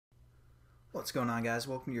What's going on, guys?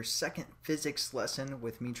 Welcome to your second physics lesson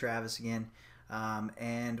with me, Travis, again.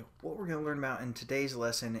 And what we're going to learn about in today's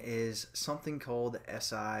lesson is something called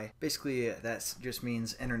SI. Basically, that just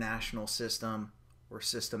means International System or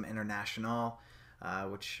System International,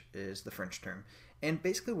 which is the French term. And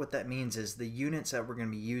basically what that means is the units that we're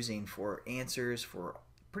going to be using for answers for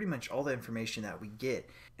pretty much all the information that we get.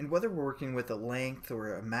 And whether we're working with a length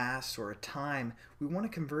or a mass or a time, we want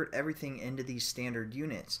to convert everything into these standard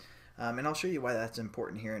units. And I'll show you why that's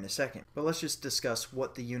important here in a second. But let's just discuss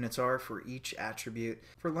what the units are for each attribute.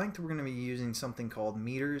 For length, we're going to be using something called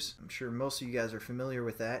meters. I'm sure most of you guys are familiar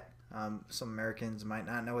with that. Some Americans might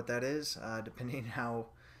not know what that is, depending how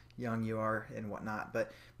young you are and whatnot.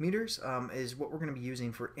 But meters is what we're going to be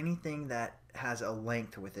using for anything that has a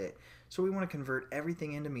length with it. So we want to convert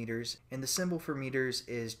everything into meters, and the symbol for meters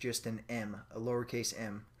is just an M, a lowercase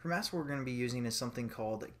m. For mass, what we're going to be using is something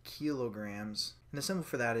called kilograms, and the symbol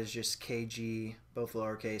for that is just kg, both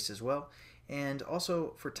lowercase as well. And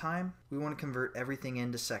also for time, we want to convert everything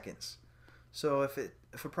into seconds. So if a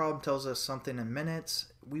problem tells us something in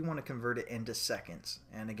minutes, we want to convert it into seconds.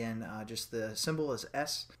 And again, just the symbol is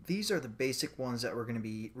S. These are the basic ones that we're going to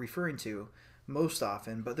be referring to most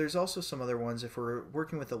often, but there's also some other ones. If we're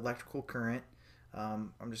working with electrical current,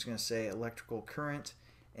 I'm just going to say electrical current,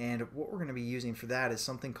 and what we're going to be using for that is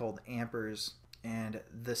something called amperes, and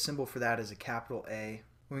the symbol for that is a capital A.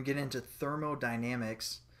 When we get into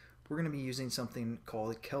thermodynamics, we're going to be using something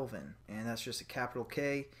called Kelvin, and that's just a capital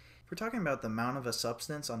K. If we're talking about the amount of a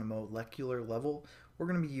substance on a molecular level, what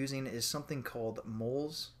we're going to be using is something called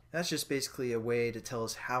moles. That's just basically a way to tell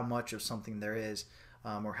us how much of something there is,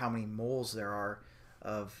 or how many moles there are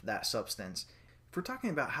of that substance. If we're talking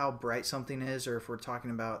about how bright something is, or if we're talking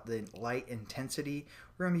about the light intensity,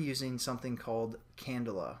 we're going to be using something called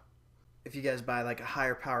Candala. If you guys buy like a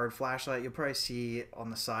higher powered flashlight, you'll probably see on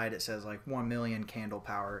the side it says like 1 million candle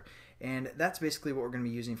power, and that's basically what we're going to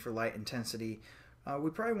be using for light intensity. We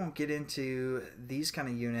probably won't get into these kind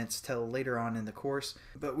of units till later on in the course,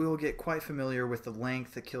 but we will get quite familiar with the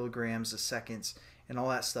length, the kilograms, the seconds, and all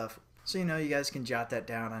that stuff. So you guys can jot that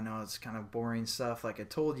down. I know it's kind of boring stuff like I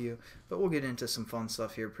told you, but we'll get into some fun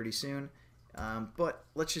stuff here pretty soon. But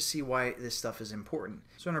let's just see why this stuff is important.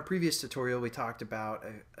 So in our previous tutorial, we talked about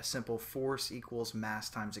a simple force equals mass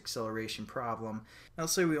times acceleration problem. Now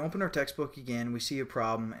let's say we open our textbook again, we see a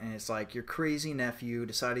problem, and it's like your crazy nephew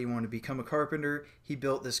decided he wanted to become a carpenter. He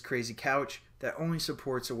built this crazy couch that only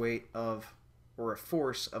supports a weight of, or a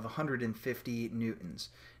force of 150 newtons.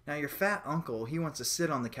 Now your fat uncle, he wants to sit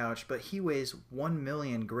on the couch, but he weighs 1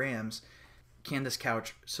 million grams. Can this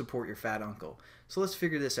couch support your fat uncle? So let's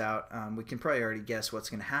figure this out. We can probably already guess what's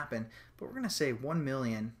going to happen, but we're going to say 1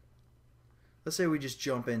 million. Let's say we just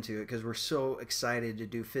jump into it because we're so excited to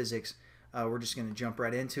do physics. We're just going to jump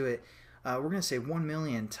right into it. We're going to say 1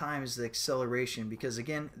 million times the acceleration, because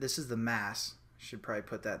again, this is the mass. Should probably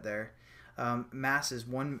put that there. Mass is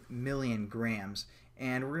 1 million grams,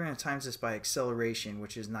 and we're going to times this by acceleration,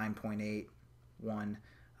 which is 9.81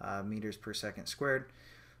 meters per second squared.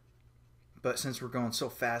 But since we're going so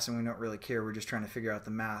fast and we don't really care, we're just trying to figure out the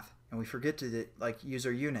math, and we forget to use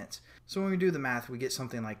our units. So when we do the math, we get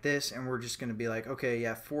something like this, and we're just going to be like, okay,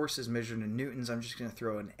 yeah, force is measured in newtons. I'm just going to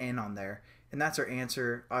throw an N on there, and that's our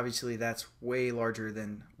answer. Obviously, that's way larger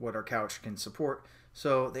than what our couch can support.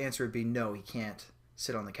 So the answer would be no, he can't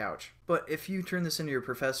sit on the couch. But if you turn this into your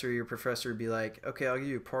professor would be like, okay, I'll give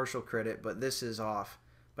you partial credit, but this is off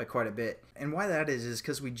by quite a bit. And why that is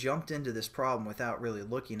because we jumped into this problem without really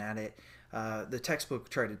looking at it. The textbook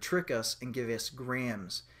tried to trick us and give us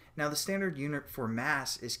grams. Now the standard unit for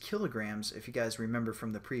mass is kilograms, if you guys remember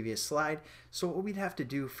from the previous slide. So what we'd have to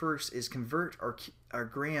do first is convert our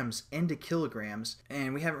grams into kilograms,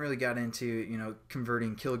 and we haven't really got into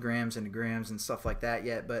converting kilograms into grams and stuff like that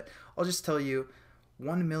yet, but I'll just tell you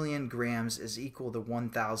 1 million grams is equal to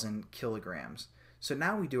 1,000 kilograms. So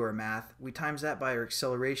now we do our math, we times that by our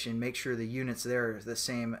acceleration, make sure the units there are the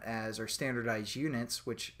same as our standardized units,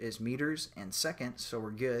 which is meters and seconds, so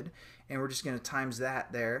we're good. And we're just going to times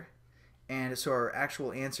that there. And so our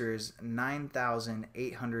actual answer is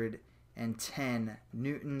 9,810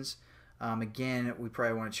 newtons. Again, we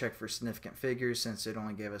probably want to check for significant figures since it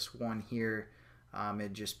only gave us one here.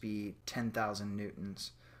 It'd just be 10,000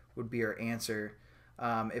 newtons would be our answer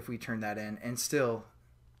if we turn that in. And still,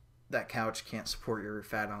 that couch can't support your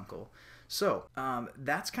fat uncle. So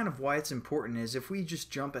that's kind of why it's important, is if we just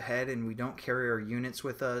jump ahead and we don't carry our units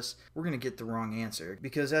with us, we're going to get the wrong answer.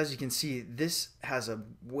 Because as you can see, this has a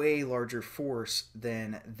way larger force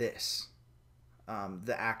than this,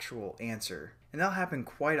 the actual answer. And that'll happen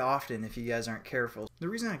quite often if you guys aren't careful. The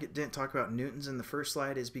reason I didn't talk about newtons in the first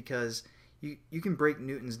slide is because You can break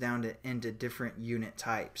newtons down into different unit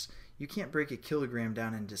types. You can't break a kilogram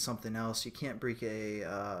down into something else. You can't break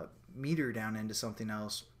a meter down into something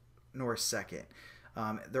else, nor a second.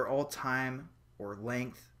 They're all time or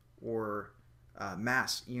length or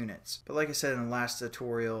mass units. But like I said in the last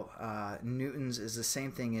tutorial, newtons is the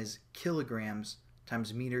same thing as kilograms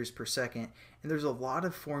times meters per second. And there's a lot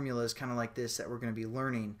of formulas kind of like this that we're going to be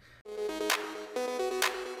learning